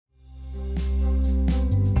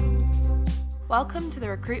Welcome to the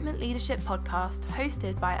Recruitment Leadership Podcast,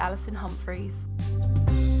 hosted by Alison Humphreys.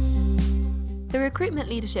 The Recruitment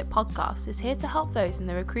Leadership Podcast is here to help those in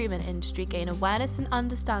the recruitment industry gain awareness and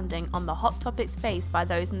understanding on the hot topics faced by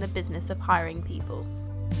those in the business of hiring people.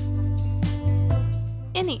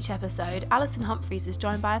 In each episode, Alison Humphreys is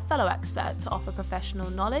joined by a fellow expert to offer professional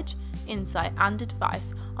knowledge, insight and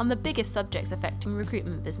advice on the biggest subjects affecting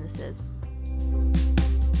recruitment businesses.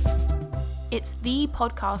 It's the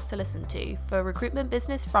podcast to listen to for recruitment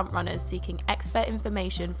business frontrunners seeking expert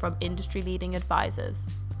information from industry-leading advisors.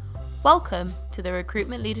 Welcome to the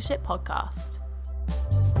Recruitment Leadership Podcast.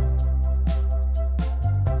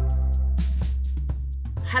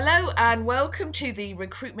 Hello and welcome to the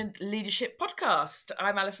Recruitment Leadership Podcast.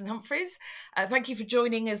 I'm Alison Humphreys. Thank you for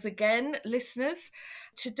joining us again, listeners.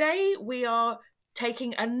 Today we are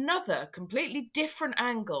taking another completely different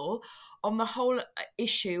angle on the whole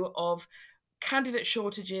issue of candidate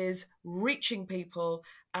shortages, reaching people,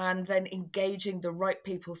 and then engaging the right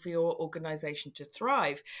people for your organisation to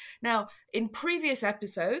thrive. Now, in previous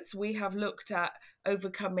episodes, we have looked at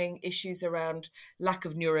overcoming issues around lack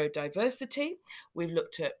of neurodiversity. We've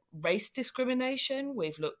looked at race discrimination.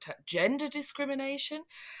 We've looked at gender discrimination.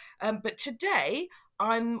 But today,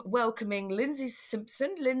 I'm welcoming Lyndsey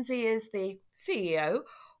Simpson. Lyndsey is the CEO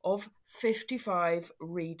of 55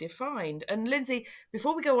 Redefined. And Lyndsey,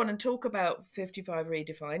 before we go on and talk about 55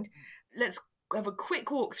 Redefined, let's have a quick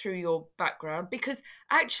walk through your background, because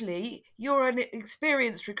actually you're an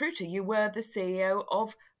experienced recruiter. You were the CEO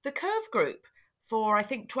of the Curve Group for, I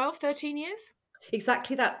think, 12, 13 years?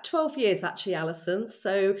 Exactly that, 12 years actually, Alison.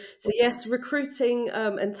 So yes, recruiting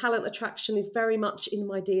and talent attraction is very much in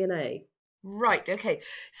my DNA. Right, okay.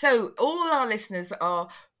 So all our listeners are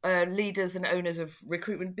leaders and owners of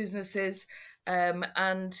recruitment businesses.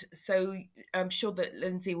 And so I'm sure that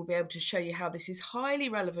Lyndsey will be able to show you how this is highly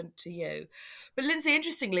relevant to you. But Lyndsey,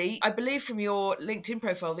 interestingly, I believe from your LinkedIn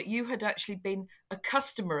profile that you had actually been a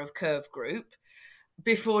customer of Curve Group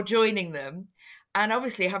before joining them. And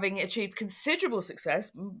obviously having achieved considerable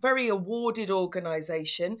success, very awarded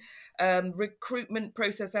organisation, recruitment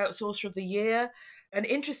process outsourcer of the year. And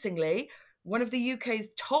interestingly, one of the UK's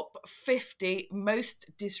top 50 most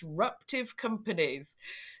disruptive companies.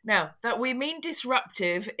 Now, that we mean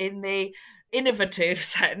disruptive in the innovative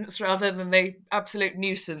sense rather than the absolute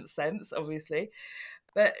nuisance sense, obviously.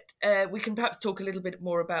 But we can perhaps talk a little bit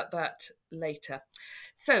more about that later.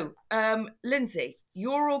 So, Lyndsey,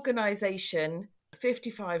 your organisation,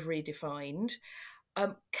 55 Redefined,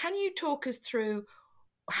 can you talk us through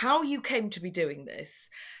how you came to be doing this?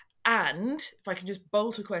 And if I can just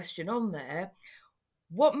bolt a question on there,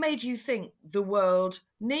 what made you think the world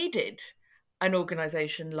needed an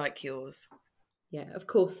organisation like yours? Yeah, of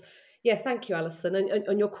course. Yeah, thank you, Alison.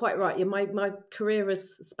 And you're quite right. Yeah, my career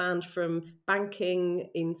has spanned from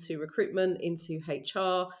banking into recruitment, into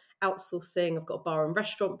HR, outsourcing. I've got a bar and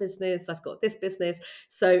restaurant business. I've got this business.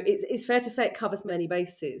 So it's fair to say it covers many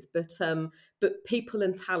bases, but people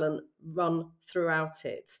and talent run throughout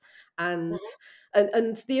it. And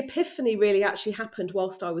the epiphany really actually happened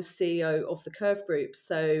whilst I was CEO of the Curve Group.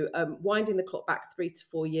 So winding the clock back 3 to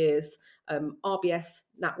 4 years, RBS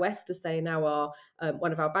NatWest, as they now are,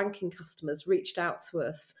 one of our banking customers, reached out to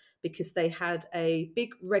us because they had a big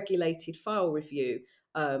regulated file review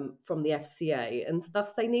from the FCA, and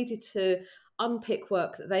thus they needed to unpick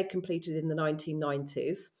work that they completed in the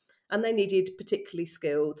 1990s, and they needed particularly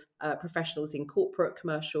skilled professionals in corporate,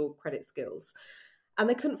 commercial, credit skills. And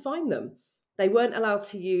they couldn't find them. They weren't allowed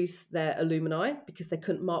to use their alumni because they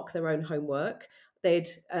couldn't mark their own homework. They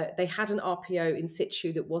had an RPO in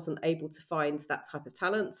situ that wasn't able to find that type of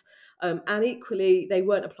talent. And equally, they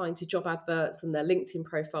weren't applying to job adverts, and their LinkedIn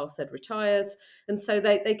profile said retired. And so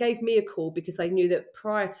they gave me a call because they knew that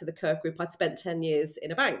prior to the Curve Group, I'd spent 10 years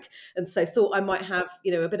in a bank. And so thought I might have,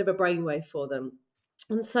 a bit of a brainwave for them.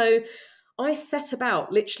 And so I set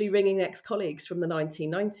about literally ringing ex-colleagues from the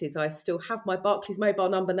 1990s. I still have my Barclays mobile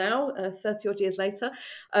number now, 30 odd years later,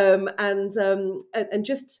 and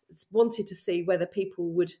just wanted to see whether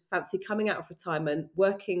people would fancy coming out of retirement,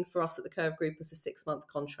 working for us at the Curve Group as a 6-month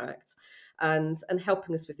contract, and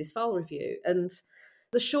helping us with this file review. And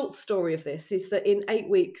the short story of this is that in 8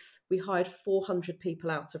 weeks, we hired 400 people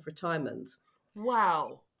out of retirement.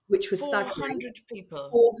 Wow. Which was 400 staggering. people.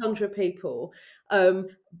 400 people.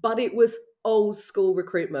 But it was old school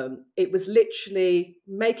recruitment. It was literally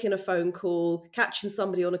making a phone call, catching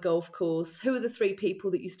somebody on a golf course. Who are the 3 people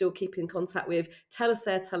that you still keep in contact with? Tell us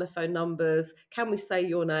their telephone numbers. Can we say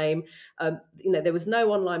your name? There was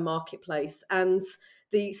no online marketplace. And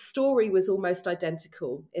the story was almost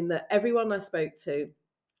identical in that everyone I spoke to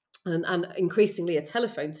and increasingly a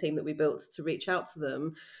telephone team that we built to reach out to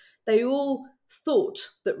them, they all thought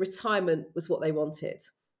that retirement was what they wanted.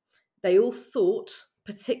 They all thought,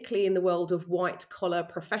 particularly in the world of white collar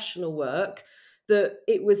professional work, that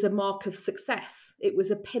it was a mark of success. It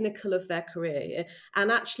was a pinnacle of their career.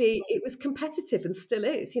 And actually, it was competitive and still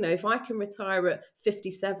is. You know, if I can retire at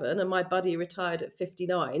 57 and my buddy retired at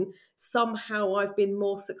 59, somehow I've been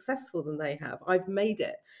more successful than they have. I've made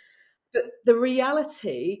it. But the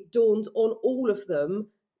reality dawned on all of them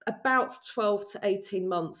about 12 to 18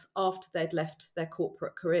 months after they'd left their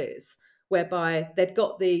corporate careers, whereby they'd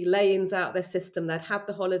got the lay-ins out their system, they'd had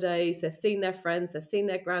the holidays, they'd seen their friends, they'd seen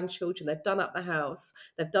their grandchildren, they'd done up the house,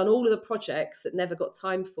 they've done all of the projects that never got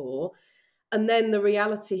time for. And then the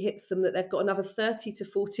reality hits them that they've got another 30 to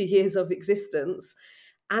 40 years of existence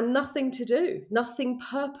and nothing to do, nothing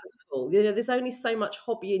purposeful. You know, there's only so much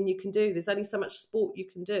hobbying you can do. There's only so much sport you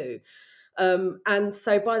can do. And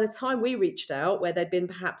so by the time we reached out, where they'd been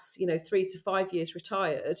perhaps, 3 to 5 years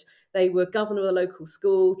retired, they were governor of a local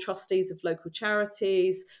school, trustees of local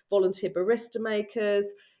charities, volunteer barista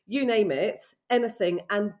makers, you name it, anything,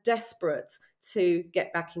 and desperate to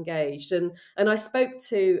get back engaged. And I spoke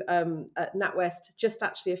to at NatWest just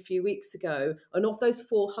actually a few weeks ago, and of those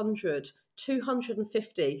 400,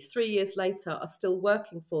 250, 3 years later, are still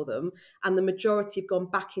working for them, and the majority have gone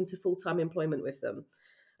back into full-time employment with them.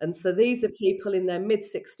 And so these are people in their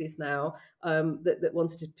mid-60s now that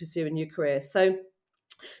wanted to pursue a new career. So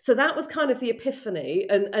that was kind of the epiphany.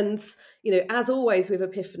 And as always with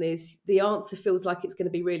epiphanies, the answer feels like it's going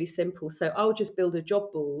to be really simple. So I'll just build a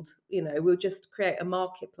job board. We'll just create a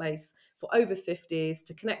marketplace for over 50s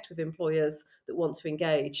to connect with employers that want to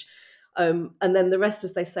engage. And then the rest,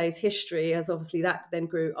 as they say, is history, as obviously that then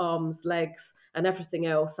grew arms, legs, and everything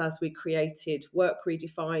else as we created work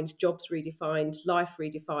redefined, jobs redefined, life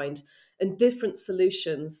redefined, and different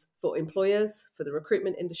solutions for employers, for the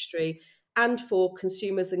recruitment industry, and for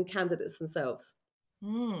consumers and candidates themselves.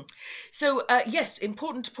 So, yes,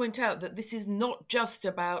 important to point out that this is not just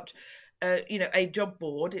about, a job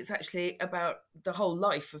board. It's actually about the whole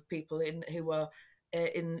life of people who are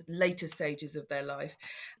in later stages of their life.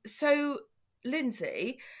 So,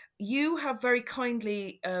 Lyndsey, you have very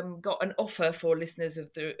kindly got an offer for listeners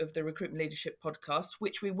of the Recruitment Leadership podcast,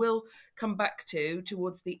 which we will come back to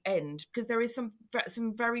towards the end, because there is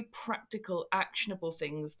some very practical, actionable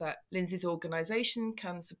things that Lyndsey's organisation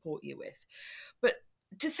can support you with. But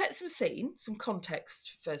to set some scene, some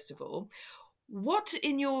context, first of all, what,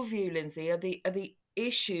 in your view, Lyndsey, are the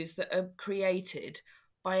issues that are created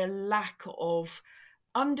by a lack of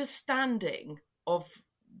understanding of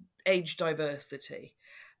age diversity?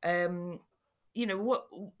 How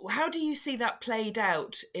do you see that played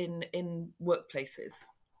out in workplaces?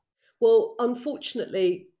 Well,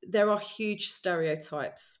 unfortunately, there are huge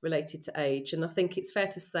stereotypes related to age. And I think it's fair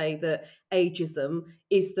to say that ageism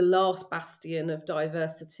is the last bastion of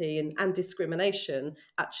diversity and discrimination,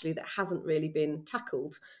 actually, that hasn't really been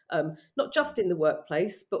tackled, not just in the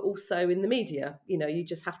workplace, but also in the media. You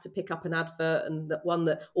just have to pick up an advert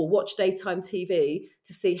or watch daytime TV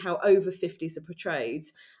to see how over 50s are portrayed,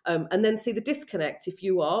 and then see the disconnect if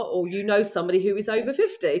you are or somebody who is over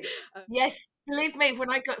 50. Yes, believe me, when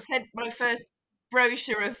I got sent my first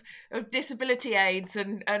brochure of disability aids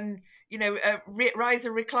and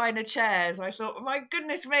riser recliner chairs, I thought, my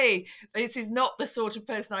goodness me, this is not the sort of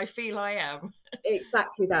person I feel I am.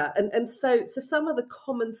 Exactly that. And so some of the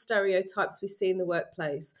common stereotypes we see in the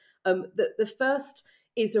workplace, the first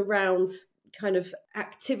is around kind of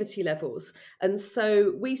activity levels. And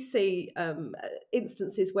so we see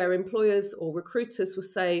instances where employers or recruiters will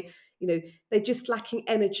say, they're just lacking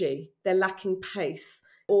energy, they're lacking pace,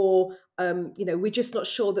 or we're just not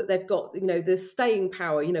sure that they've got the staying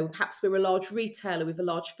power. Perhaps we're a large retailer with a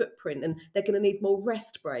large footprint and they're going to need more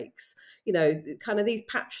rest breaks. Kind of these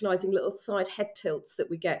patronizing little side head tilts that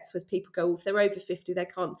we get with people go, if they're over 50, they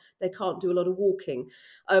can't do a lot of walking.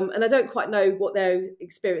 And I don't quite know what their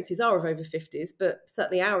experiences are of over 50s, but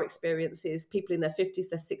certainly our experience is people in their 50s,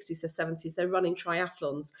 their 60s, their 70s, they're running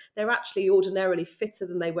triathlons. They're actually ordinarily fitter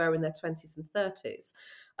than they were in their 20s and 30s.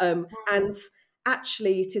 And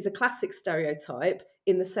actually, it is a classic stereotype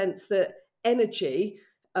in the sense that energy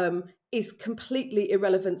is completely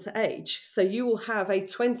irrelevant to age. So you will have a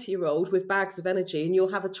 20-year-old with bags of energy and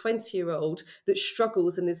you'll have a 20-year-old that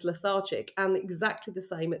struggles and is lethargic, and exactly the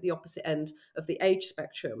same at the opposite end of the age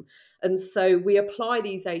spectrum. And so we apply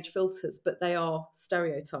these age filters, but they are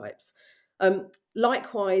stereotypes.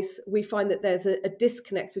 Likewise, we find that there's a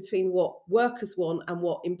disconnect between what workers want and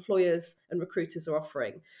what employers and recruiters are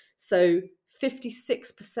offering. So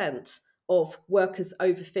 56% of workers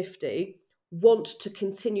over 50 want to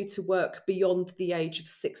continue to work beyond the age of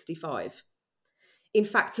 65. In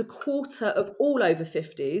fact, a quarter of all over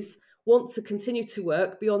 50s want to continue to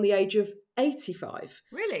work beyond the age of 85.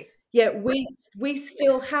 Really? Yet we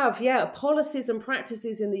still have policies and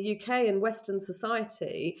practices in the UK and Western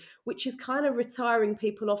society which is kind of retiring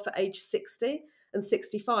people off at age 60 and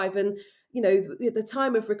 65. And at the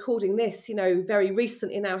time of recording this, very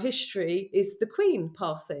recent in our history is the Queen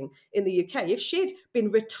passing in the UK. If she'd been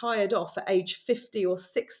retired off at age 50 or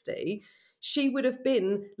 60, she would have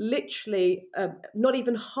been literally not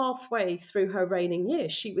even halfway through her reigning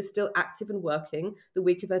years. She was still active and working the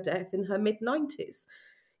week of her death in her mid-90s.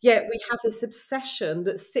 Yet we have this obsession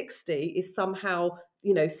that 60 is somehow,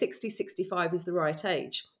 60, 65 is the right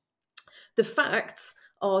age. The facts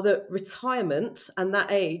are that retirement and that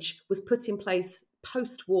age was put in place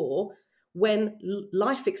post-war when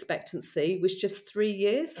life expectancy was just 3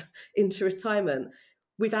 years into retirement.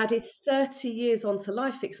 We've added 30 years onto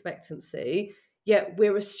life expectancy, yet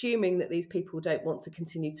we're assuming that these people don't want to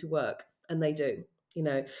continue to work, and they do.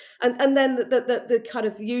 And then the kind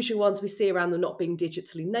of usual ones we see around the not being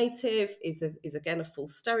digitally native is again a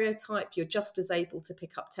false stereotype. You're just as able to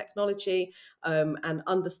pick up technology and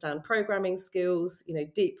understand programming skills,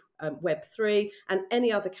 deep Web3 and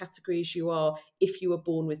any other categories you are if you were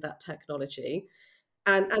born with that technology.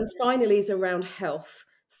 And finally is around health.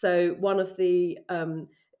 So one of the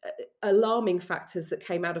alarming factors that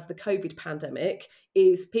came out of the COVID pandemic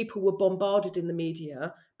is people were bombarded in the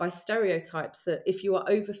media by stereotypes that if you are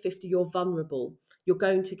over 50, you're vulnerable, you're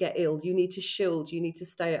going to get ill, you need to shield, you need to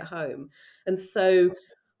stay at home. And so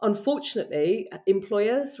unfortunately,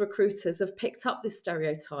 employers, recruiters have picked up this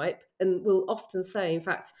stereotype and will often say, in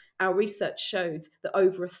fact, our research showed that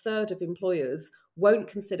over a third of employers won't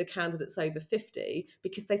consider candidates over 50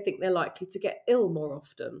 because they think they're likely to get ill more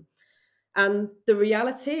often. And the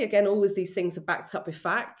reality, again, always these things are backed up with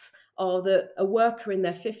facts, are that a worker in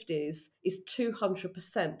their 50s is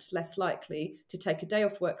 200% less likely to take a day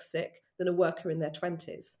off work sick than a worker in their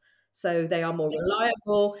 20s. So they are more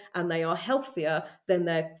reliable and they are healthier than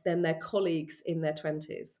their colleagues in their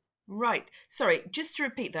 20s. Right. Sorry, just to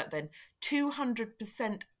repeat that then,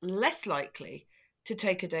 200% less likely to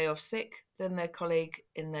take a day off sick than their colleague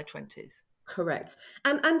in their 20s. Correct.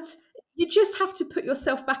 And you just have to put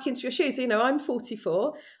yourself back into your shoes. I'm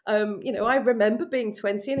 44. I remember being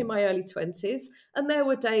 20 and in my early 20s, and there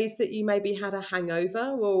were days that you maybe had a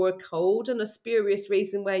hangover or a cold and a spurious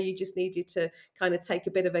reason where you just needed to kind of take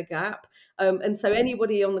a bit of a gap. And so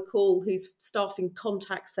anybody on the call who's staffing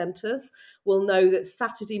contact centres will know that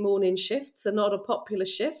Saturday morning shifts are not a popular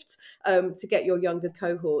shift to get your younger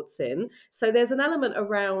cohorts in. So there's an element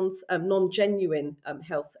around non-genuine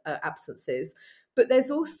health absences. But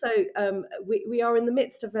there's also, we are in the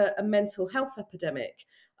midst of a mental health epidemic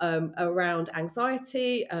around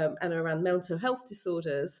anxiety and around mental health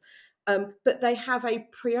disorders, but they have a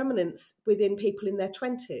preeminence within people in their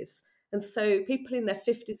 20s. And so people in their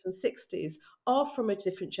 50s and 60s are from a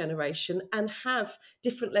different generation and have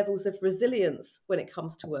different levels of resilience when it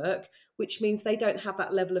comes to work, which means they don't have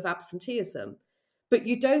that level of absenteeism. But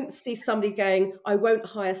you don't see somebody going, I won't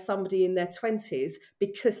hire somebody in their 20s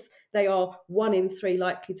because they are 1 in 3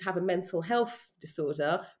 likely to have a mental health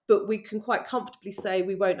disorder. But we can quite comfortably say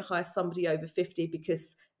we won't hire somebody over 50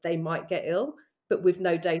 because they might get ill, but with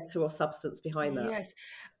no data or substance behind that. Yes.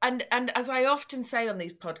 And as I often say on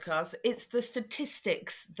these podcasts, it's the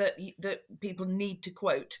statistics that people need to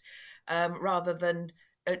quote rather than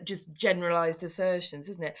just generalised assertions,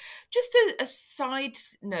 isn't it? Just a side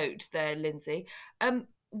note there, Lyndsey.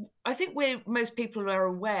 I think most people are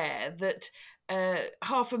aware that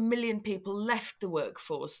 500,000 people left the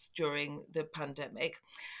workforce during the pandemic.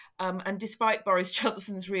 And despite Boris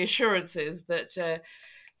Johnson's reassurances that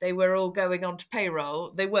they were all going on to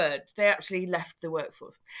payroll, they weren't. They actually left the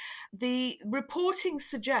workforce. The reporting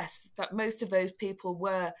suggests that most of those people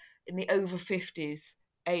were in the over 50s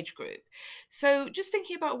age group. So just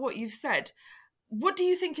thinking about what you've said, what do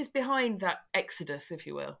you think is behind that exodus, if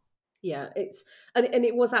you will? Yeah, and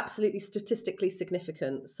it was absolutely statistically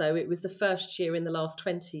significant. So it was the first year in the last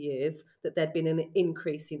 20 years that there'd been an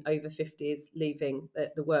increase in over 50s leaving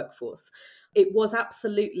the workforce. It was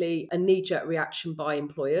absolutely a knee-jerk reaction by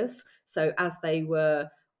employers. So as they were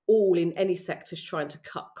all in any sectors trying to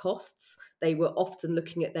cut costs, they were often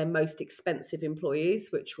looking at their most expensive employees,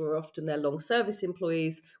 which were often their long service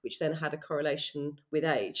employees, which then had a correlation with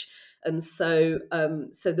age. And so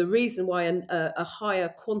the reason why a higher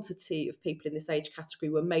quantity of people in this age category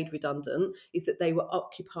were made redundant is that they were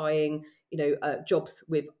occupying jobs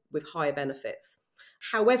with higher benefits.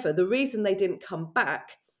 However, the reason they didn't come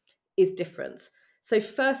back is different. So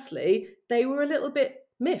firstly, they were a little bit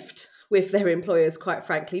miffed with their employers, quite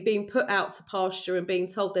frankly, being put out to pasture and being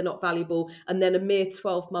told they're not valuable, and then a mere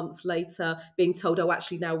 12 months later being told, oh,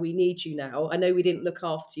 actually, now we need you now. I know we didn't look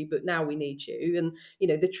after you, but now we need you. And,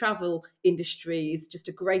 the travel industry is just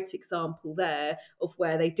a great example there of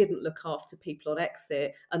where they didn't look after people on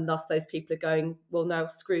exit, and thus those people are going, well, no,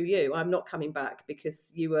 screw you. I'm not coming back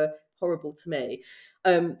because you were horrible to me.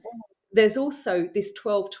 There's also this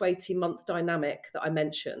 12 to 18 months dynamic that I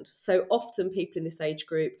mentioned. So often people in this age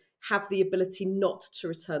group have the ability not to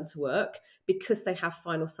return to work because they have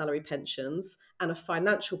final salary pensions and a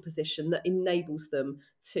financial position that enables them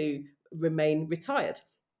to remain retired.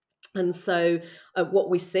 And so what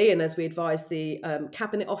we see, and as we advised the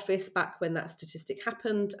Cabinet Office back when that statistic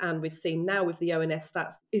happened, and we've seen now with the ONS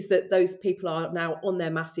stats, is that those people are now on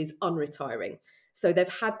their masses unretiring. So they've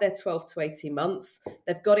had their 12 to 18 months,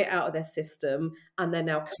 they've got it out of their system, and they're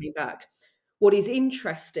now coming back. What is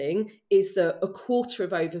interesting is that a quarter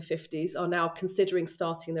of over 50s are now considering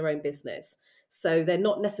starting their own business. So they're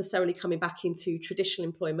not necessarily coming back into traditional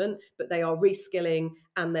employment, but they are reskilling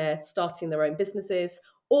and they're starting their own businesses,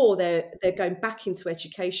 or they're going back into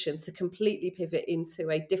education to completely pivot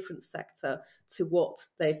into a different sector to what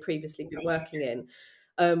they've previously been working in.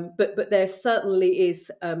 But there certainly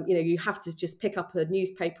is, you have to just pick up a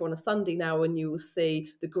newspaper on a Sunday now and you will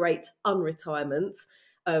see the great unretirement.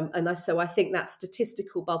 So I think that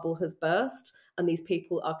statistical bubble has burst and these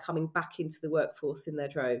people are coming back into the workforce in their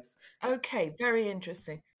droves. Okay, very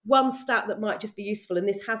interesting. One stat that might just be useful, and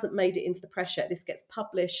this hasn't made it into the press yet, this gets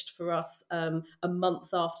published for us a month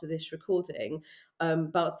after this recording,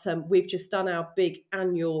 but we've just done our big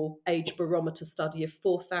annual age barometer study of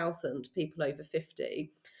 4,000 people over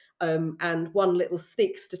 50. And one little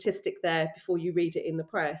sneak statistic there before you read it in the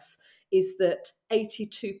press is that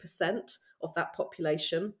 82% of that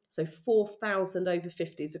population, so 4,000 over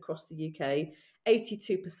 50s across the UK,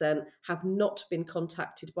 82% have not been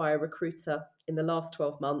contacted by a recruiter in the last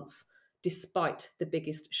 12 months, despite the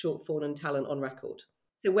biggest shortfall in talent on record.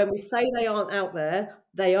 So when we say they aren't out there,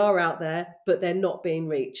 they are out there, but they're not being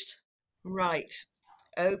reached. Right.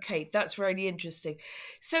 Okay, that's really interesting.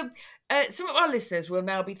 So, some of our listeners will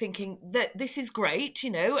now be thinking that this is great,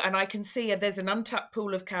 and I can see there's an untapped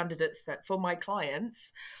pool of candidates that for my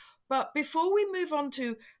clients. But before we move on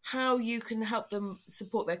to how you can help them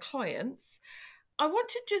support their clients, I want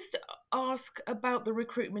to just ask about the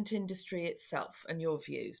recruitment industry itself and your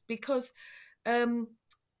views, because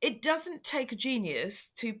it doesn't take a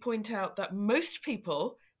genius to point out that most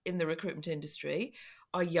people in the recruitment industry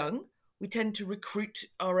are young. We tend to recruit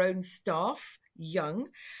our own staff young.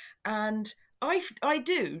 And I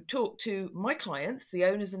do talk to my clients, the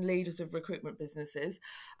owners and leaders of recruitment businesses,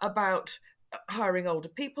 about hiring older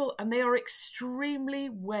people, and they are extremely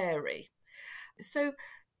wary. So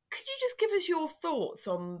could you just give us your thoughts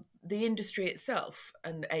on the industry itself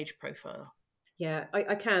and age profile? Yeah,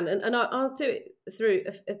 I can, and I'll do it through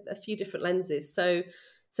a few different lenses. So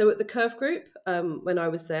at the Curve Group, when I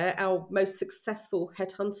was there, our most successful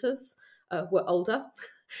headhunters were older.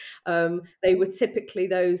 They were typically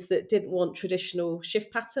those that didn't want traditional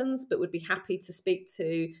shift patterns, but would be happy to speak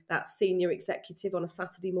to that senior executive on a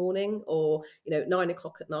Saturday morning or, at 9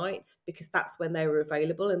 o'clock at night, because that's when they were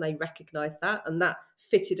available and they recognised that and that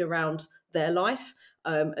fitted around their life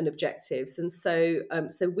and objectives. And so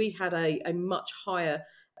we had a much higher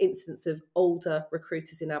incidence of older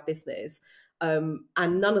recruiters in our business, and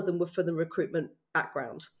none of them were from the recruitment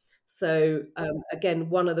background. So again,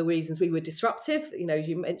 one of the reasons we were disruptive,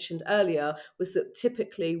 you mentioned earlier, was that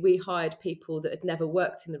typically we hired people that had never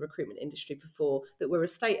worked in the recruitment industry before, that were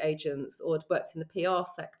estate agents or had worked in the PR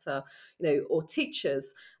sector, or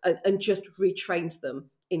teachers, and just retrained them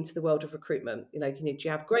into the world of recruitment. Do you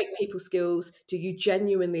have great people skills? Do you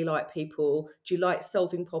genuinely like people? Do you like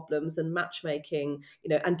solving problems and matchmaking?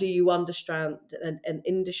 And do you understand an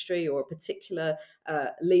industry or a particular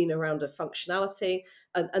lean around a functionality?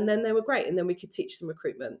 And then they were great, and then we could teach them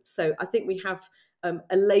recruitment. So I think we have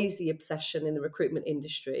a lazy obsession in the recruitment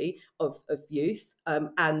industry of youth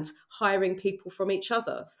and hiring people from each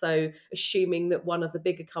other. So assuming that one of the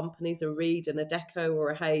bigger companies, a Reed and a Deco or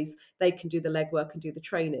a Hayes, they can do the legwork and do the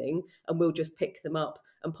training, and we'll just pick them up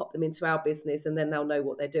and pop them into our business, and then they'll know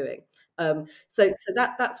what they're doing. So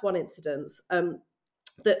that's one incidence.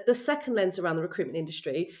 The second lens around the recruitment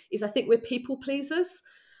industry is I think we're people pleasers.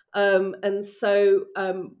 And so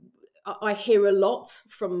I hear a lot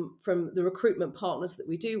from the recruitment partners that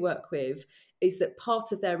we do work with is that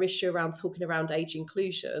part of their issue around talking around age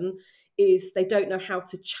inclusion is they don't know how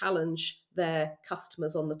to challenge their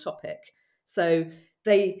customers on the topic. So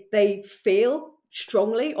they feel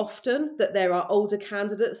strongly often that there are older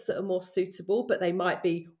candidates that are more suitable, but they might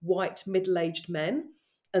be white middle-aged men,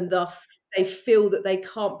 and thus they feel that they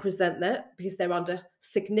can't present that because they're under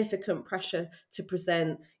significant pressure to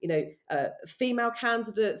present, female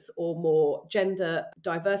candidates or more gender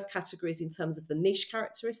diverse categories in terms of the niche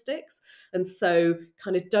characteristics, and so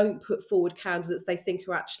kind of don't put forward candidates they think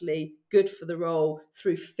are actually good for the role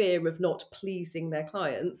through fear of not pleasing their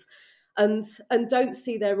clients, and don't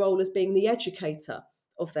see their role as being the educator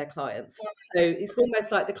of their clients. So it's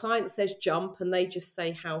almost like the client says jump and they just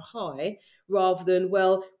say how high, rather than,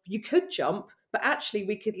 well, you could jump, but actually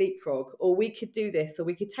we could leapfrog, or we could do this, or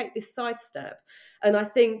we could take this sidestep. And I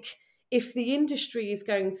think if the industry is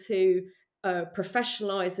going to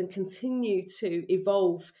professionalize and continue to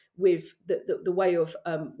evolve with the way of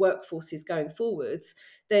workforces going forwards,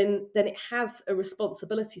 then it has a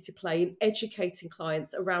responsibility to play in educating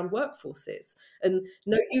clients around workforces. And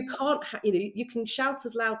no, you can't, you can shout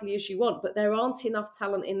as loudly as you want, but there aren't enough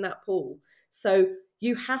talent in that pool. So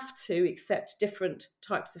you have to accept different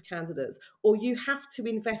types of candidates, or you have to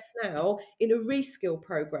invest now in a reskill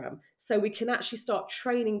program so we can actually start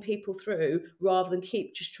training people through, rather than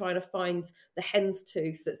keep just trying to find the hen's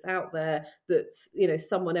tooth that's out there that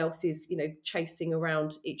someone else is chasing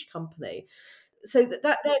around each company. So that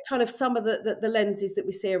they're kind of some of the lenses that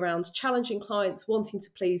we see around challenging clients, wanting to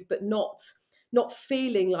please, but not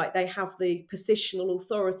feeling like they have the positional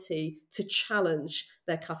authority to challenge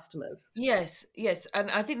their customers. Yes. And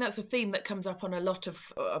I think that's a theme that comes up on a lot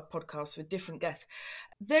of podcasts with different guests.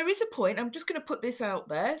 There is a point, I'm just going to put this out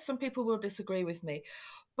there, some people will disagree with me,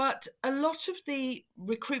 but a lot of the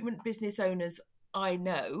recruitment business owners I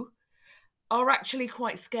know are actually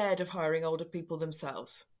quite scared of hiring older people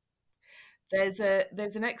themselves. There's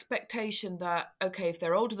an expectation that, okay, if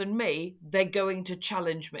they're older than me, they're going to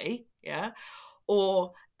challenge me, yeah?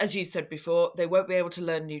 Or, as you said before, they won't be able to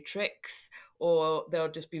learn new tricks, or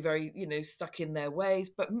they'll just be very, stuck in their ways.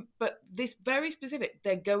 But this very specific,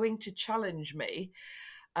 they're going to challenge me,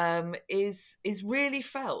 is really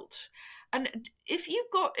felt. And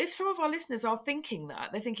if some of our listeners are thinking that,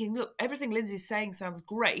 they're thinking, look, everything Lyndsey's saying sounds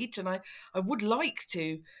great, and I would like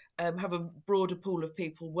to have a broader pool of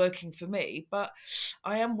people working for me, but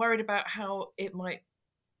I am worried about how it might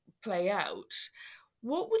play out.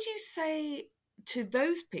 What would you say to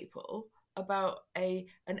those people about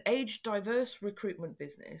an age diverse recruitment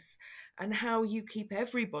business, and how you keep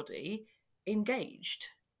everybody engaged?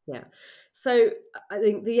 Yeah. So I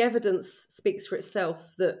think the evidence speaks for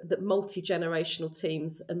itself that multi-generational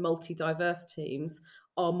teams and multi-diverse teams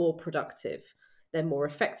are more productive. They're more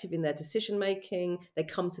effective in their decision making, they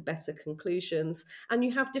come to better conclusions, and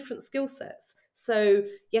you have different skill sets. So,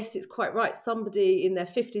 yes, it's quite right. Somebody in their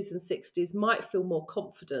 50s and 60s might feel more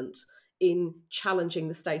confident in challenging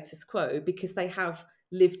the status quo because they have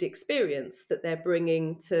lived experience that they're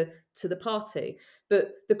bringing to the party.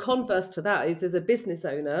 But the converse to that is, as a business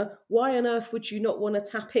owner, why on earth would you not want to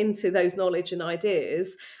tap into those knowledge and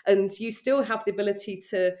ideas? And you still have the ability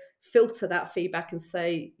to filter that feedback and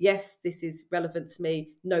say, yes, this is relevant to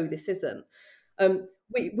me. No, this isn't.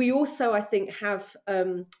 We also, I think, have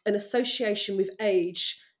an association with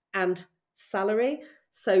age and salary.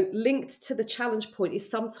 So linked to the challenge point is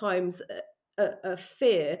sometimes a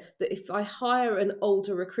fear that if I hire an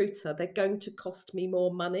older recruiter, they're going to cost me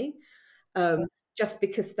more money. Just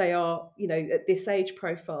because they are, at this age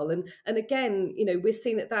profile. And again, we're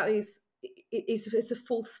seeing that is a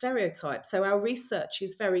false stereotype. So our research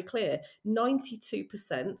is very clear.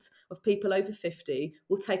 92% of people over 50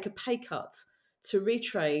 will take a pay cut to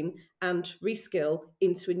retrain and reskill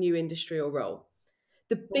into a new industry or role.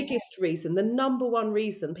 The biggest reason, the number one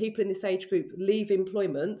reason people in this age group leave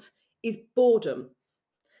employment is boredom.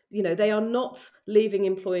 They are not leaving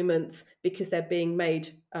employment because they're being made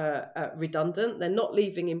redundant. They're not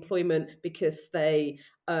leaving employment because they're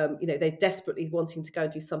desperately wanting to go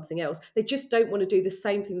and do something else. They just don't want to do the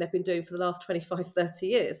same thing they've been doing for the last 25, 30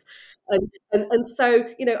 years. And so,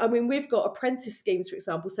 we've got apprentice schemes, for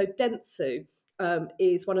example. So Dentsu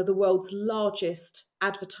is one of the world's largest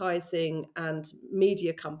advertising and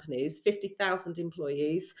media companies, 50,000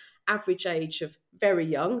 employees, average age of very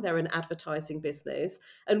young. They're an advertising business.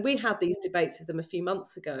 And we had these debates with them a few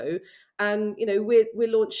months ago. And, we're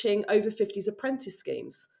launching over 50s apprentice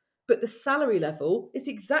schemes. But the salary level is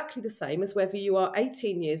exactly the same as whether you are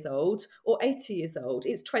 18 years old or 80 years old.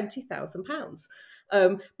 It's £20,000.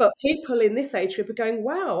 But people in this age group are going,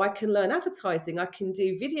 wow, I can learn advertising, I can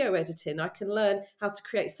do video editing, I can learn how to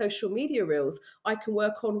create social media reels, I can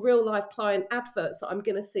work on real life client adverts that I'm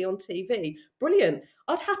going to see on TV. Brilliant.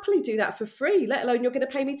 I'd happily do that for free, let alone you're going to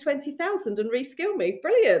pay me 20,000 and reskill me.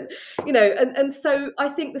 Brilliant. And so I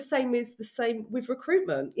think the same is the same with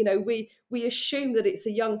recruitment. We assume that it's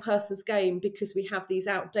a young person's game because we have these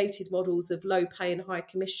outdated models of low pay and high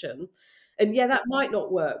commission. And yeah, that might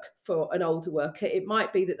not work for an older worker. It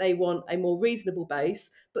might be that they want a more reasonable base,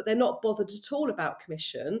 but they're not bothered at all about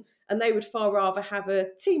commission. And they would far rather have a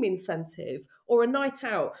team incentive or a night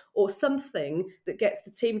out or something that gets the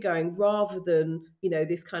team going rather than,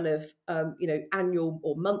 this kind of, annual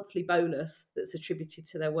or monthly bonus that's attributed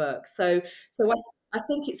to their work. So I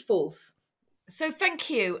think it's false. So thank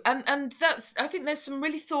you, and that's, I think there's some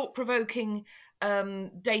really thought-provoking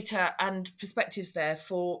data and perspectives there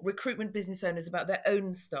for recruitment business owners about their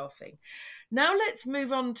own staffing. Now let's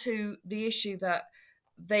move on to the issue that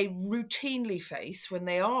they routinely face when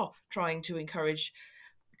they are trying to encourage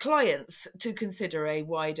clients to consider a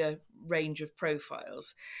wider range of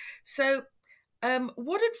profiles. So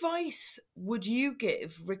what advice would you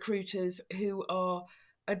give recruiters who are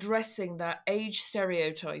addressing that age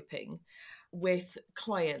stereotyping with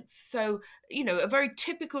clients? So, a very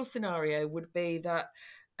typical scenario would be that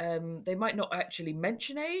they might not actually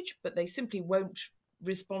mention age, but they simply won't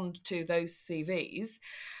respond to those CVs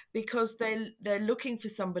because they're looking for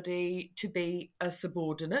somebody to be a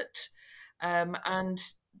subordinate, and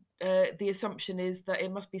the assumption is that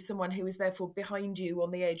it must be someone who is therefore behind you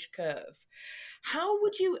on the age curve. How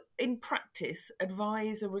would you, in practice,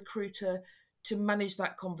 advise a recruiter to manage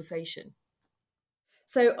that conversation?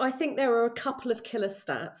 So I think there are a couple of killer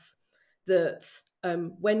stats that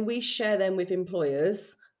when we share them with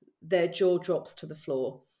employers, their jaw drops to the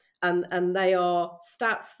floor. And they are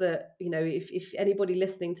stats that, if anybody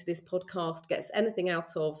listening to this podcast gets anything out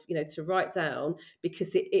of, to write down,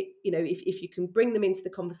 because if you can bring them into the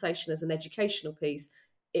conversation as an educational piece,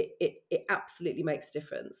 it absolutely makes a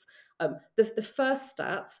difference. The first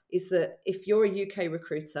stat is that if you're a UK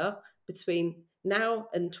recruiter, between now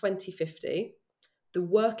and 2050, the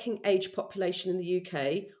working age population in the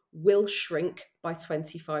UK will shrink by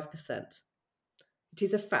 25%. It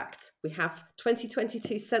is a fact. We have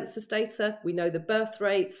 2022 census data. We know the birth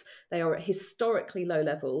rates. They are at historically low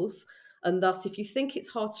levels. And thus, if you think it's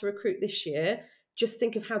hard to recruit this year, just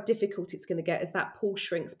think of how difficult it's going to get as that pool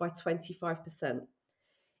shrinks by 25%.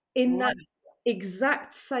 In that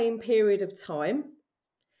exact same period of time,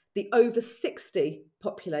 the over 60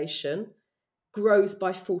 population grows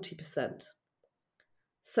by 40%.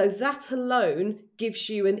 So that alone gives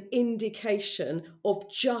you an indication of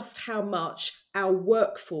just how much our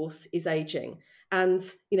workforce is aging. And,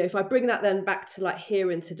 if I bring that then back to like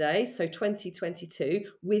here and today, so 2022,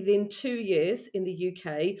 within 2 years in the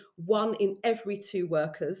UK, 1 in every 2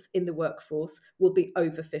 workers in the workforce will be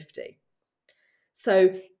over 50. So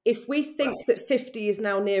if we think that 50 is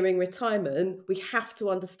now nearing retirement, we have to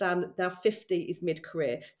understand that now 50 is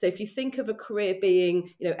mid-career. So if you think of a career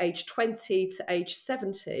being, age 20 to age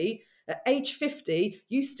 70, at age 50,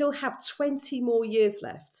 you still have 20 more years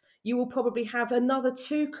left. You will probably have another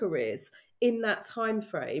 2 careers in that time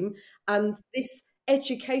frame. And this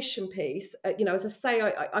education piece, as I say,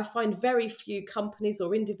 I find very few companies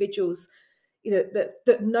or individuals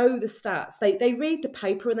that know the stats. They read the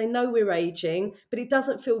paper and they know we're aging, but it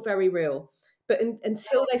doesn't feel very real. But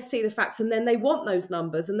until they see the facts, and then they want those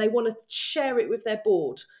numbers and they want to share it with their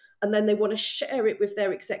board, and then they want to share it with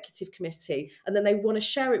their executive committee, and then they want to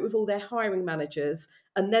share it with all their hiring managers,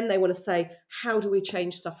 and then they want to say, how do we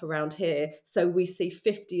change stuff around here so we see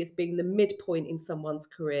 50 as being the midpoint in someone's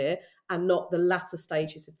career and not the latter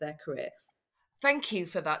stages of their career. Thank you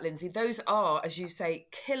for that, Lyndsey. Those are, as you say,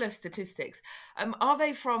 killer statistics. Are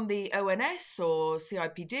they from the ONS or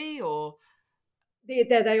CIPD or?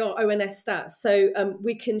 There they are, ONS stats. So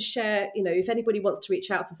we can share, if anybody wants to reach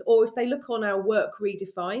out to us, or if they look on our Work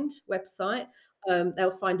Redefined website,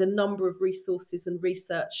 they'll find a number of resources and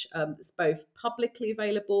research that's both publicly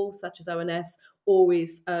available, such as ONS, or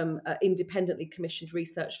is independently commissioned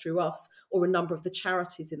research through us or a number of the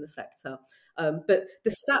charities in the sector. But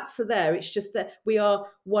the stats are there. It's just that we are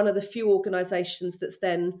one of the few organisations that's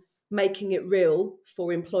then making it real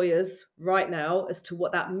for employers right now as to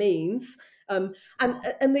what that means. And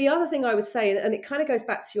the other thing I would say, and it kind of goes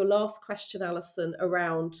back to your last question, Alison,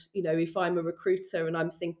 around, if I'm a recruiter and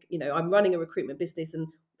I'm running a recruitment business and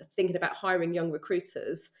thinking about hiring young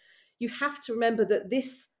recruiters, you have to remember that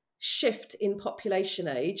this shift in population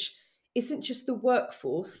age isn't just the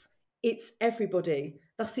workforce, it's everybody.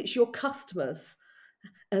 Thus, it's your customers.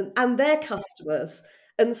 and their customers.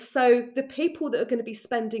 And so the people that are going to be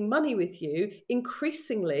spending money with you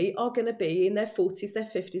increasingly are going to be in their 40s, their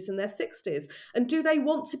 50s, and their 60s. And do they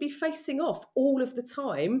want to be facing off all of the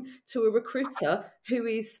time to a recruiter who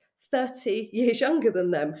is 30 years younger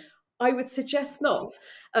than them? I would suggest not.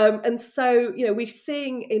 And so, we're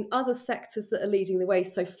seeing in other sectors that are leading the way,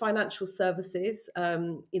 so financial services,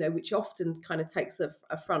 which often kind of takes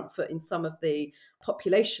a front foot in some of the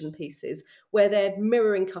population pieces, where they're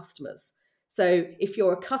mirroring customers. So if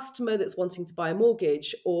you're a customer that's wanting to buy a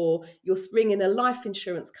mortgage, or you're ringing a life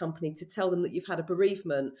insurance company to tell them that you've had a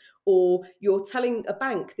bereavement, or you're telling a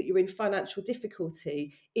bank that you're in financial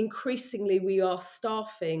difficulty, increasingly we are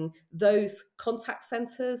staffing those contact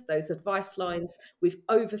centres, those advice lines with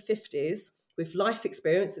over 50s with life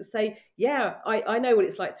experience that say, yeah, I know what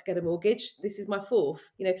it's like to get a mortgage. This is my fourth.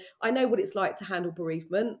 I know what it's like to handle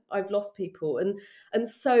bereavement. I've lost people. And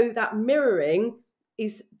so that mirroring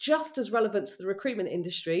is just as relevant to the recruitment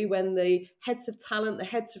industry, when the heads of talent, the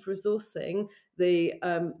heads of resourcing, the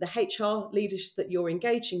HR leaders that you're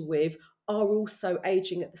engaging with are also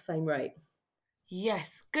aging at the same rate.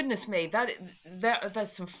 Yes, goodness me,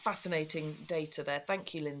 that's some fascinating data there.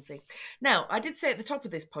 Thank you, Lyndsey. Now, I did say at the top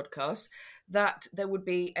of this podcast that there would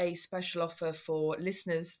be a special offer for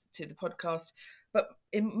listeners to the podcast, but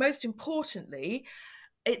most importantly,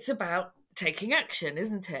 it's about taking action,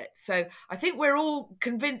 isn't it? So I think we're all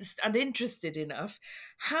convinced and interested enough.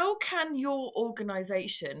 How can your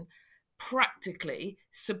organisation practically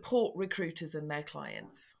support recruiters and their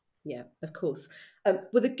clients? Yeah, of course.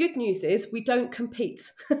 Well, the good news is we don't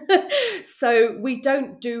compete. So we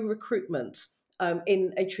don't do recruitment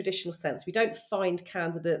in a traditional sense. We don't find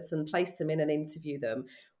candidates and place them in and interview them.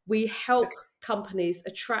 We help companies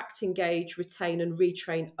attract, engage, retain, and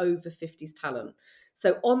retrain over 50s talent.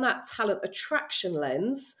 So on that talent attraction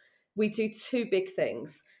lens, we do two big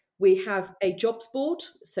things. We have a jobs board,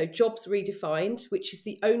 so Jobs Redefined, which is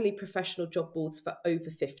the only professional job boards for over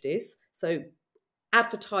 50s. So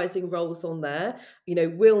advertising roles on there,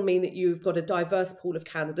 will mean that you've got a diverse pool of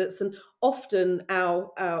candidates. And often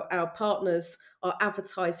our partners are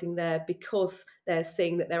advertising there because they're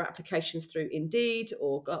seeing that their applications through Indeed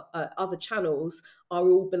or other channels are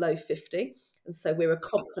all below 50. And so we're a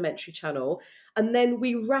complementary channel. And then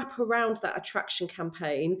we wrap around that attraction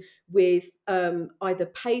campaign with either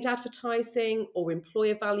paid advertising or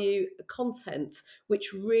employer value content,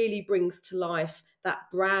 which really brings to life that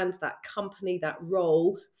brand, that company, that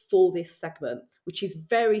role for this segment, which is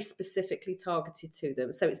very specifically targeted to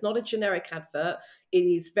them. So it's not a generic advert. It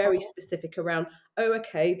is very specific around,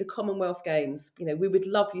 the Commonwealth Games. We would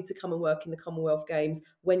love you to come and work in the Commonwealth Games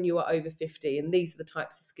when you are over 50. And these are the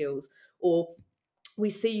types of skills. Or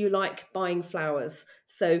we see you like buying flowers,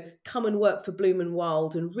 so come and work for Bloom and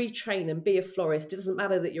Wild and retrain and be a florist. It doesn't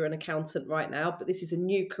matter that you're an accountant right now, but this is a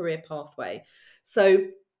new career pathway. So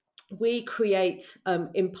we create,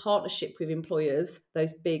 in partnership with employers,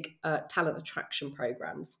 those big talent attraction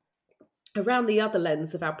programs. Around the other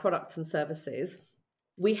lens of our products and services,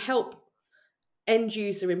 we help end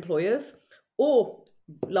user employers or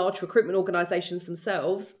large recruitment organisations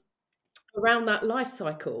themselves around that life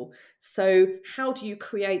cycle. So how do you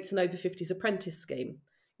create an over 50s apprentice scheme?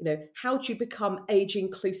 How do you become age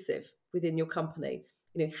inclusive within your company?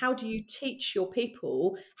 How do you teach your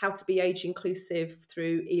people how to be age inclusive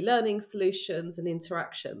through e-learning solutions and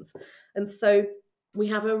interactions? And so we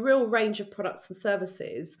have a real range of products and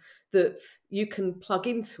services that you can plug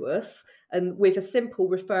into us, and with a simple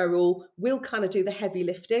referral, we'll kind of do the heavy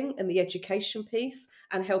lifting and the education piece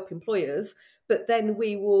and help employers. But then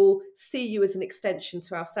we will see you as an extension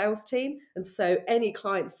to our sales team. And so any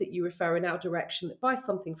clients that you refer in our direction that buy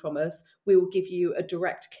something from us, we will give you a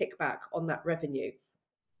direct kickback on that revenue.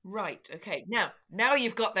 Right. Okay. Now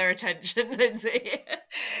you've got their attention, Lyndsey.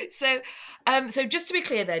 So just to be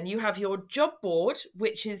clear, then you have your job board,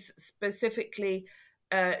 which is specifically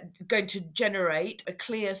going to generate a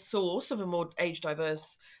clear source of a more age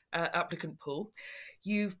diverse applicant pool.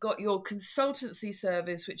 You've got your consultancy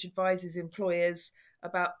service, which advises employers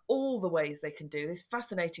about all the ways they can do this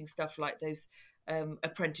fascinating stuff, like those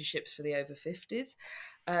apprenticeships for the over 50s.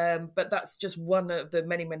 But that's just one of the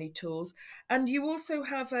many, many tools. And you also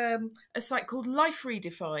have a site called Life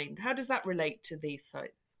Redefined. How does that relate to these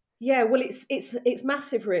sites? Yeah, well, it's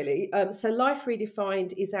massive, really. So Life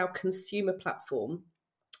Redefined is our consumer platform.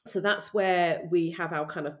 So that's where we have our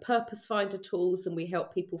kind of purpose finder tools, and we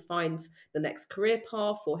help people find the next career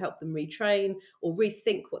path, or help them retrain or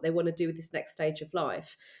rethink what they want to do with this next stage of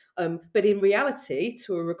life. But in reality,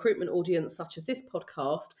 to a recruitment audience such as this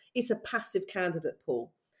podcast, it's a passive candidate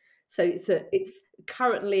pool. So it's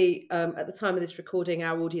currently, at the time of this recording,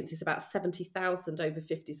 our audience is about 70,000 over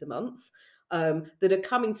 50s a month, that are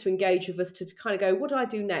coming to engage with us to kind of go, what do I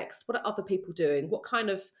do next? What are other people doing? What kind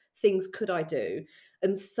of things could I do?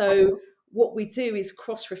 And so what we do is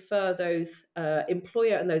cross-refer those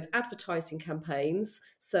employer and those advertising campaigns.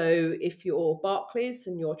 So if you're Barclays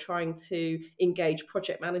and you're trying to engage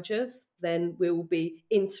project managers, then we'll be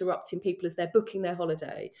interrupting people as they're booking their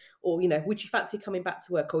holiday. Or, would you fancy coming back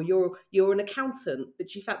to work? Or you're an accountant,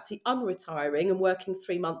 but you fancy unretiring and working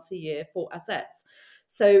 3 months a year for assets.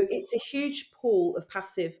 So it's a huge pool of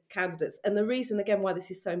passive candidates. And the reason, again, why this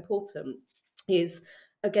is so important is,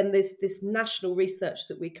 again, this national research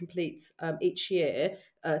that we complete each year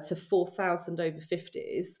to 4,000 over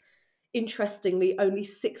 50s. Interestingly, only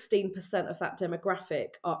 16% of that demographic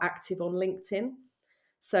are active on LinkedIn.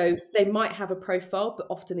 So they might have a profile, but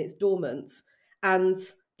often it's dormant. And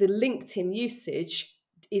the LinkedIn usage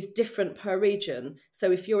is different per region.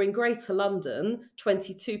 So if you're in Greater London,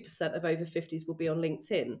 22% of over 50s will be on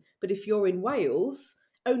LinkedIn. But if you're in Wales,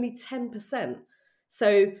 only 10%.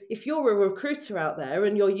 So if you're a recruiter out there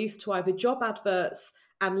and you're used to either job adverts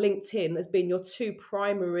and LinkedIn as being your two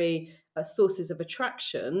primary sources of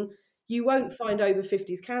attraction, you won't find over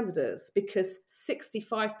 50s candidates, because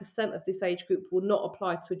 65% of this age group will not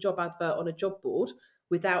apply to a job advert on a job board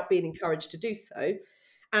without being encouraged to do so.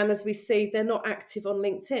 And as we see, they're not active on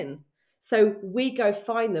LinkedIn. So we go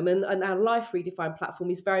find them, and our Life Redefined platform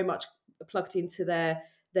is very much plugged into their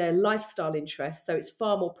lifestyle interests. So it's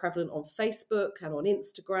far more prevalent on Facebook and on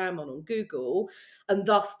Instagram and on Google. And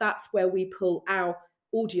thus that's where we pull our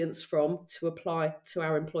audience from to apply to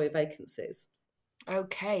our employer vacancies.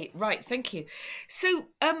 Okay, right, thank you. So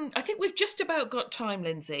I think we've just about got time,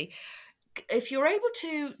 Lyndsey. If you're able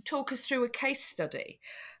to talk us through a case study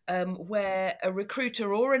where a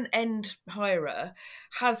recruiter or an end hirer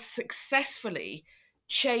has successfully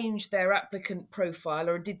changed their applicant profile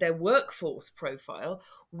or did their workforce profile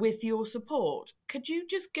with your support, could you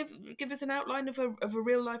just give us an outline of a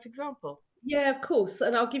real life example? Yeah, of course.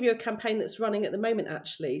 And I'll give you a campaign that's running at the moment,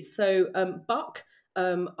 actually. So Buck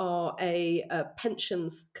are a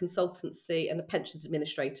pensions consultancy and a pensions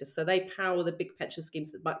administrator. So they power the big pension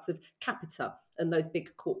schemes, the likes of Capita and those big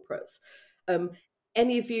corporates. Um,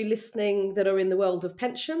 any of you listening that are in the world of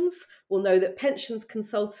pensions will know that pensions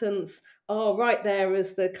consultants are right there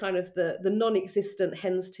as the kind of the non-existent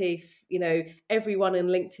hen's teeth. Everyone in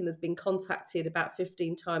LinkedIn has been contacted about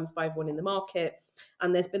 15 times by everyone in the market,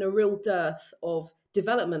 and there's been a real dearth of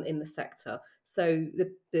development in the sector. So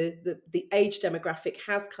the age demographic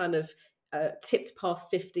has kind of tipped past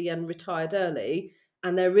 50 and retired early,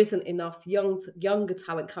 and there isn't enough younger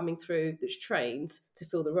talent coming through that's trained to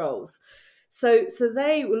fill the roles. So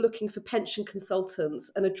they were looking for pension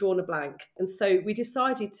consultants and had drawn a blank. And so we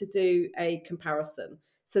decided to do a comparison.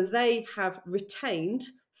 So they have retained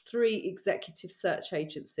 3 executive search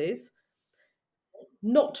agencies,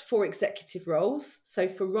 not for executive roles, so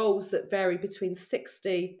for roles that vary between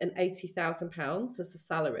 60 and 80,000 pounds as the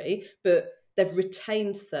salary, but they've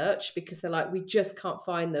retained search because they're like, we just can't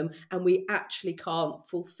find them, and we actually can't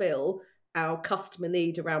fulfill our customer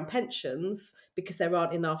need around pensions because there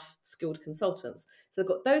aren't enough skilled consultants. So they've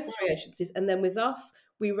got those 3 agencies, and then with us,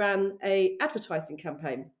 we ran a advertising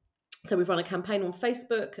campaign. So we've run a campaign on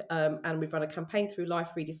Facebook, and we've run a campaign through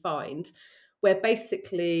Life Redefined, where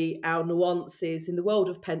basically our nuance is, in the world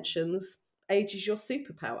of pensions, age is your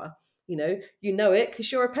superpower. You know it because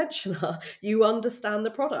you're a pensioner. You understand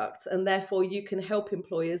the product, and therefore you can help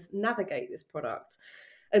employers navigate this product.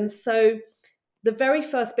 And so the very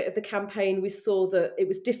first bit of the campaign, we saw that it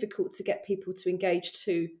was difficult to get people to engage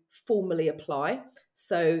to formally apply.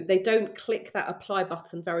 So they don't click that apply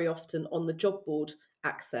button very often on the job board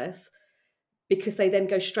access, because they then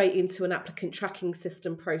go straight into an applicant tracking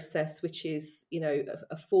system process, which is,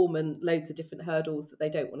 a form and loads of different hurdles that they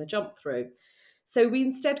don't want to jump through. So we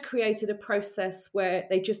instead created a process where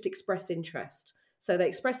they just express interest. So they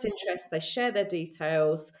express interest, they share their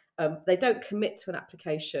details, they don't commit to an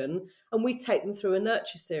application, and we take them through a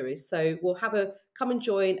nurture series. So we'll come and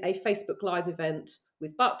join a Facebook Live event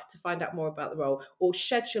with Buck to find out more about the role, or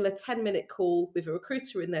schedule a 10-minute call with a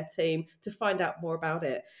recruiter in their team to find out more about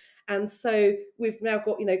it. And so we've now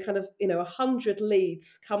got, 100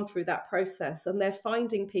 leads come through that process, and they're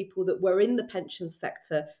finding people that were in the pension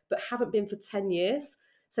sector but haven't been for 10 years.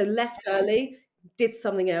 So left early, did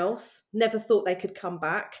something else, never thought they could come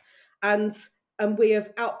back. And we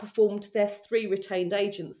have outperformed their 3 retained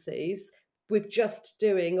agencies with just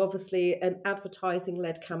doing, obviously, an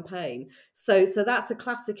advertising-led campaign. So that's a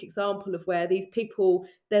classic example of where these people,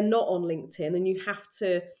 they're not on LinkedIn, and you have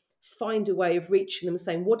to find a way of reaching them and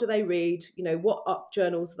saying, what do they read? You know, what up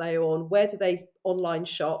journals are they on? Where do they online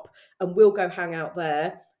shop? And we'll go hang out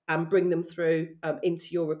there and bring them through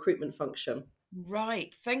into your recruitment function.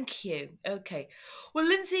 Right, thank you. Okay. Well,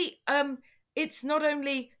 Lyndsey, it's not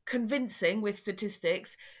only convincing with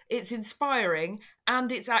statistics, it's inspiring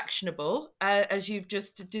and it's actionable, as you've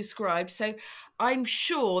just described. So I'm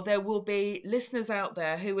sure there will be listeners out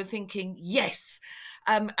there who are thinking, yes,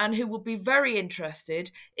 and who will be very interested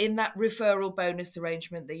in that referral bonus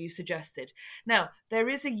arrangement that you suggested. Now, there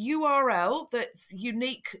is a URL that's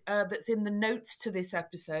unique, that's in the notes to this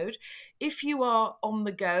episode. If you are on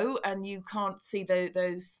the go and you can't see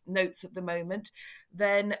those notes at the moment,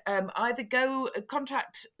 then either go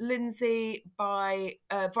contact Lyndsey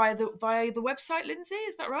via the website. Lyndsey,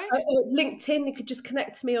 is that right? LinkedIn, you could just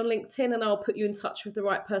connect to me on LinkedIn and I'll put you in touch with the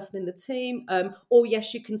right person in the team. Or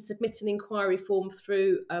yes, you can submit an inquiry form through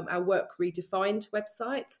our Work Redefined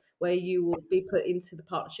website, where you will be put into the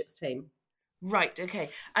partnerships team. Right, okay.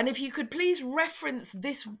 And if you could please reference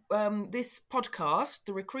this this podcast,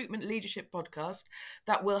 the Recruitment Leadership Podcast,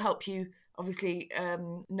 that will help you obviously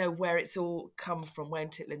know where it's all come from,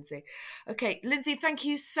 won't it, Lyndsey? Okay, Lyndsey, thank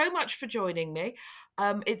you so much for joining me.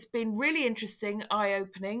 It's been really interesting,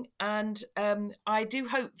 eye-opening, and I do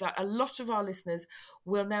hope that a lot of our listeners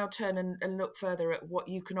will now turn and look further at what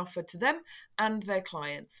you can offer to them and their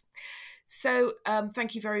clients. So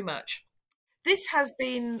thank you very much. This has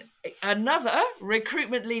been another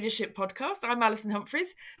Recruitment Leadership Podcast. I'm Alison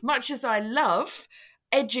Humphreys. Much as I love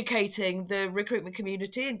educating the recruitment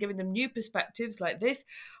community and giving them new perspectives like this,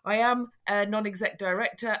 I am a non-exec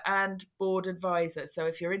director and board advisor. So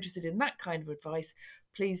if you're interested in that kind of advice,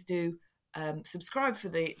 please do subscribe for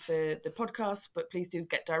the podcast, but please do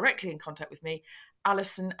get directly in contact with me,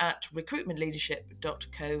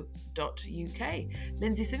 alison@recruitmentleadership.co.uk.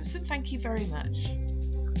 Lyndsey Simpson, thank you very much.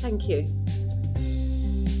 Thank you.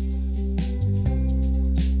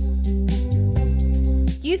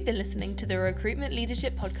 You've been listening to the Recruitment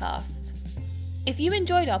Leadership Podcast. If you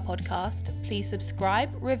enjoyed our podcast, please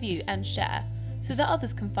subscribe, review, and share so that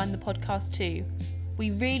others can find the podcast too.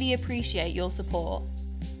 We really appreciate your support.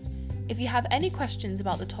 If you have any questions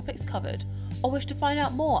about the topics covered or wish to find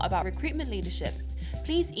out more about recruitment leadership,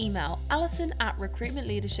 please email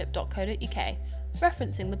alison@recruitmentleadership.co.uk,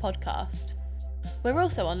 referencing the podcast. We're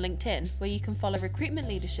also on LinkedIn, where you can follow Recruitment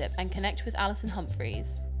Leadership and connect with Alison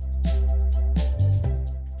Humphreys.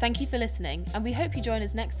 Thank you for listening, and we hope you join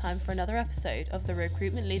us next time for another episode of the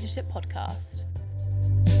Recruitment Leadership Podcast.